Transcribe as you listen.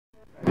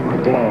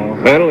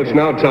Panel, it's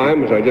now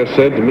time, as I just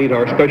said, to meet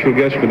our special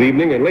guest for the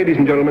evening. And ladies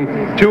and gentlemen,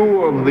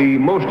 two of the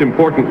most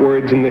important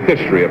words in the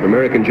history of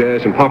American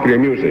jazz and popular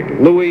music,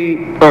 Louis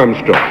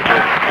Armstrong.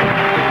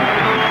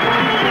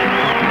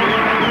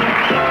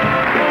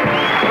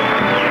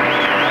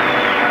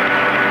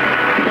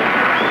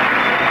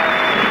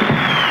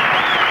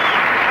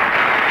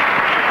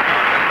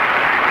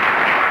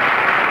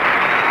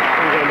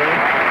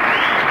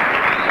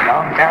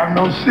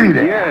 No seat.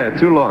 Yeah,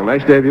 too long.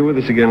 Nice to have you with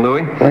us again,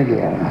 Louis. Thank you.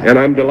 And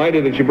I'm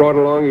delighted that you brought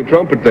along your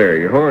trumpet there,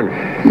 your horn.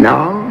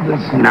 No,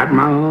 that's not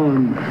my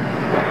own.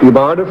 You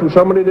borrowed it from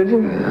somebody, did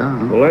you?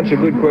 Yeah. Well, that's a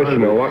good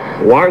question, though.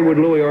 Why would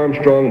Louis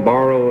Armstrong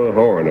borrow a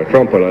horn, a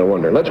trumpet, I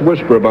wonder? Let's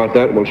whisper about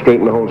that, and we'll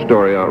straighten the whole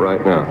story out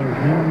right now. There's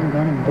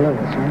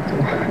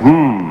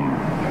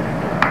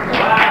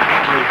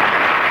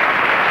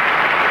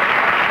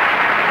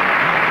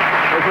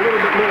a little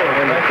bit more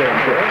on that there.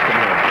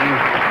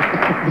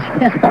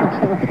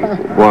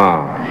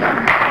 Wow.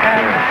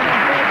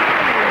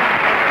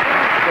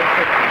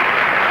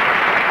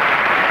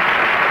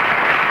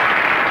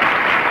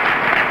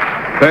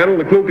 Panel,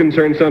 the clue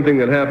concerns something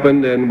that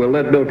happened, and we'll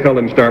let Bill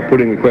Cullen start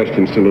putting the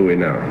questions to Louis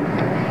now.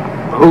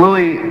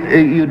 Louis,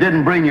 you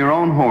didn't bring your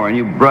own horn.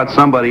 You brought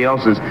somebody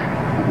else's.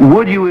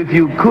 Would you, if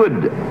you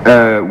could,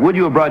 would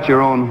you have brought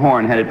your own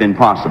horn had it been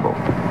possible?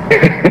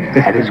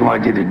 I just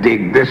want you to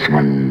dig this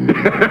one.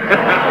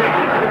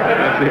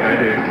 That's the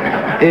idea.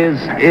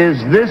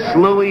 Is this,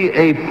 Louis,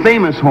 a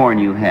famous horn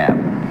you have?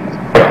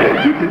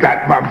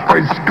 Got my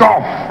first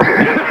scoff.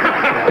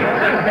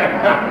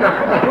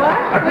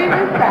 What? We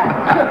missed that.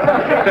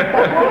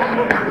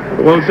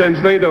 Well,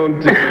 since they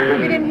don't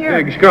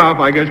take scoff,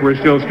 I guess we're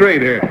still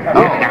straight here.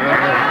 Oh. We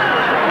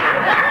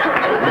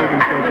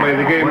can still play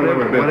the game a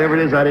little bit. Whatever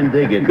it is, I didn't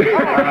dig it.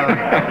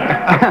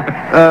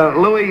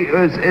 Louis,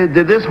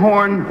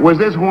 was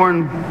this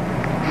horn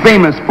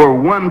famous for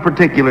one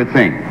particular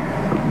thing?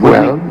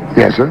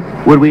 Yes, sir.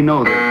 Would we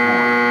know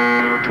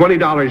that?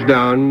 $20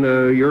 down,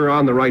 you're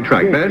on the right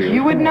track. Bess?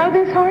 You would know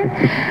this horn?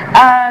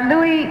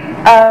 Louis,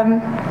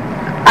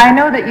 I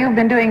know that you've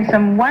been doing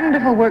some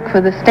wonderful work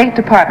for the State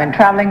Department,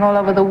 traveling all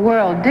over the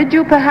world. Did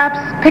you perhaps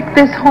pick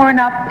this horn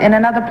up in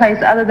another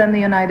place other than the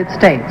United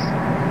States?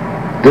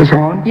 This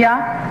horn?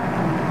 Yeah?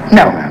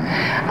 No.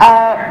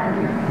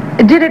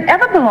 Did it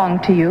ever belong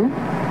to you?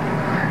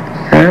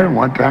 Yeah,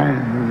 one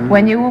time.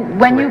 When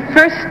you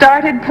first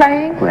started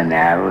playing? When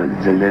I was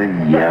a little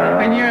young.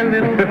 When you're a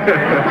little boy.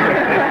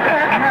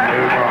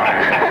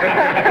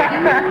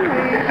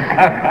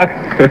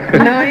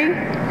 Louis,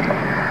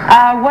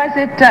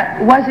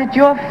 was it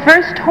your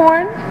first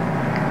horn?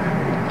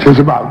 Just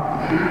about.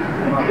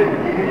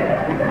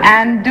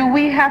 And do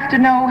we have to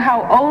know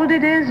how old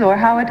it is or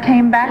how it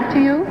came back to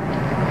you?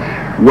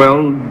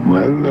 Well,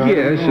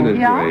 yes, in a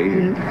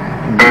way.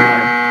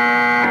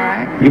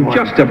 You've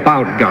just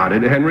about got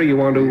it. Henry, you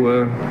want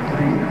to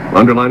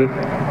underline it?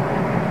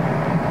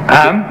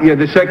 Yeah,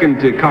 the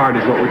second card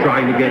is what we're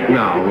trying to get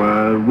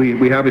now.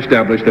 We have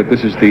established that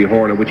this is the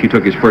horn at which he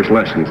took his first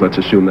lessons. Let's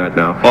assume that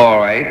now. All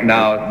right.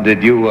 Now,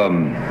 did you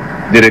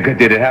did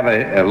it have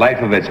a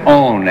life of its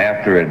own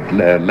after it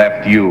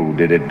left you?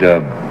 Did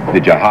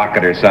you hawk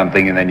it or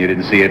something, and then you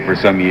didn't see it for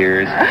some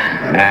years,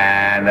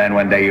 and then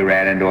one day you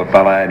ran into a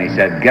fella and he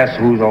said, "Guess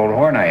whose old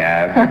horn I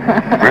have?"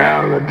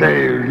 Well, the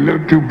day was a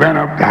little too bent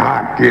up to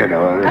hawk, you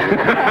know.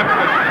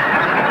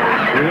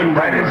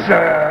 But it's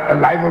a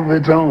life of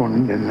its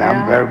own, and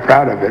I'm very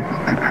proud of it.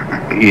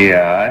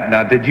 Yeah.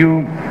 Now, did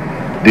you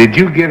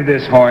give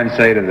this horn,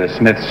 say, to the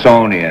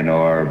Smithsonian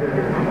or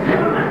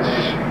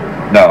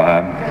no?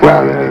 Huh?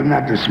 Well,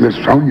 not the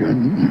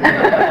Smithsonian.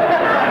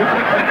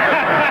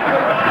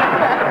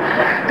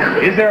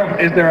 Is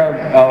there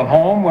a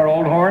home where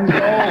old horns go?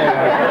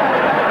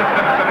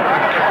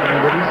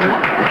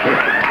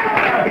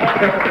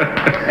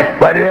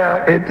 But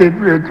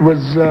it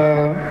was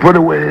put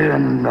away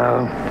and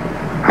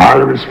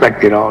highly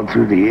respected all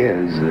through the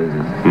years.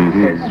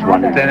 As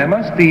one of Then it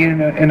must be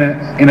in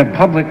a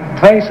public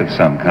place of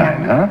some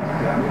kind, huh?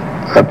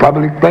 a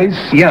public place.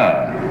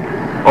 Yeah.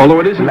 Although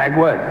it isn't. Like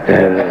what?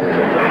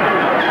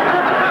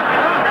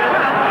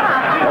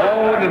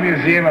 Oh, the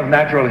Museum of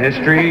Natural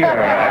History.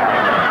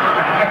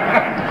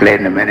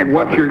 Played in many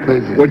What public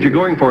places. you're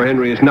going for,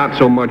 Henry, is not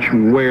so much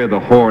where the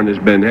horn has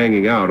been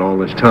hanging out all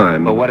this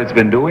time. But what it's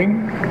been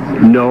doing?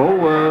 No,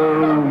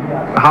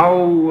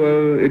 how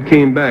it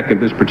came back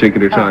at this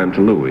particular time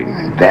to Louis.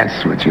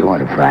 That's what you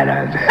want to find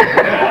out.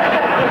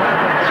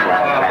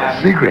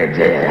 Secret.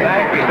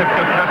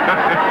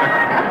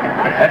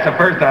 That's the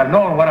first I've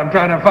known what I'm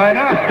trying to find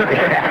out.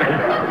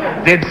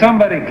 Did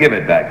somebody give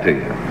it back to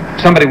you?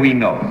 Somebody we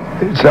know?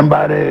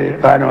 Somebody,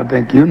 I don't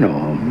think you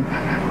know him.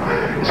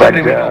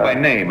 Somebody we know by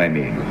name, I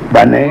mean.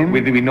 By name?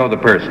 We know the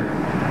person.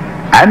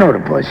 I know the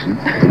person.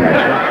 Well,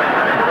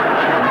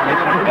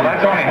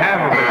 that's only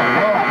half of it.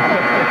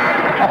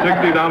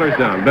 $60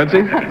 down.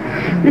 Betsy?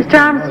 Mr.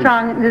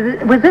 Armstrong,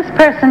 was this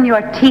person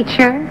your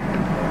teacher?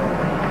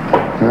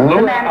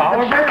 Louis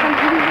Oliver?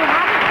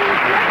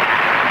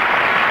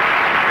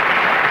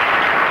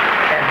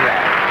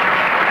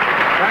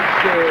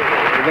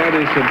 that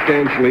is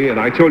substantially it.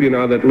 I told you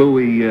now that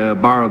Louis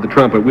borrowed the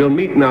trumpet. We'll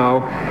meet now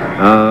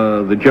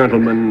the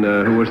gentleman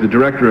who was the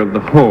director of the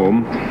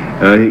home.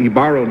 He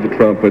borrowed the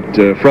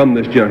trumpet from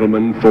this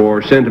gentleman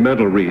for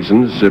sentimental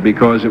reasons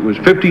because it was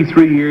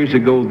 53 years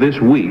ago this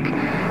week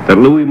that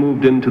Louis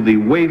moved into the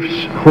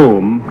Waifs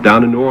home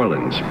down in New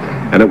Orleans.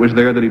 And it was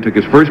there that he took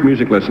his first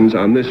music lessons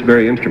on this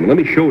very instrument. Let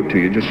me show it to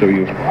you just so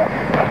you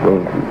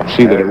will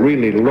see that it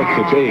really looks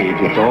its age.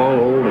 It's all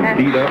old and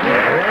beat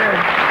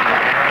up.